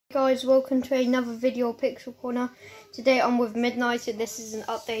Guys, welcome to another video of Pixel Corner. Today I'm with Midnight and this is an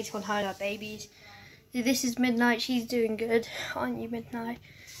update on her babies. So this is Midnight, she's doing good, aren't you Midnight?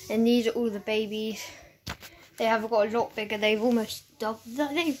 And these are all the babies. They have got a lot bigger, they've almost doubled,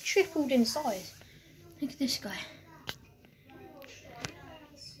 they've tripled in size. Look at this guy.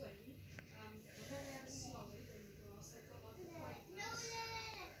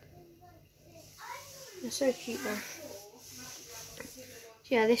 They're so cute though.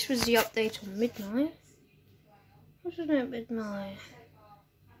 Yeah, this was the update on Midnight. Wasn't it Midnight?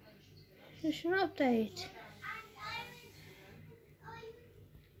 It's an update.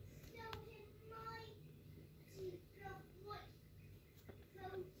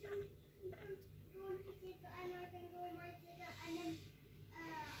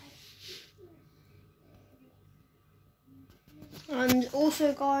 And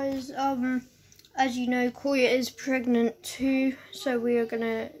also guys, as you know, Koya is pregnant too, so we are going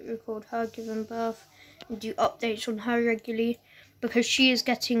to record her giving birth and do updates on her regularly because she is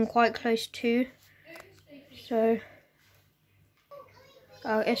getting quite close too. So,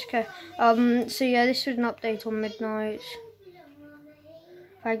 it's okay. So yeah, this was an update on Midnight.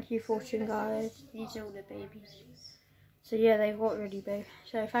 Thank you for watching guys. These are all the babies. So yeah, they've got really big.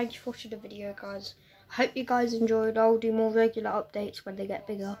 So thank you for watching the video guys. I hope you guys enjoyed. I'll do more regular updates when they get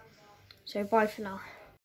bigger. So bye for now.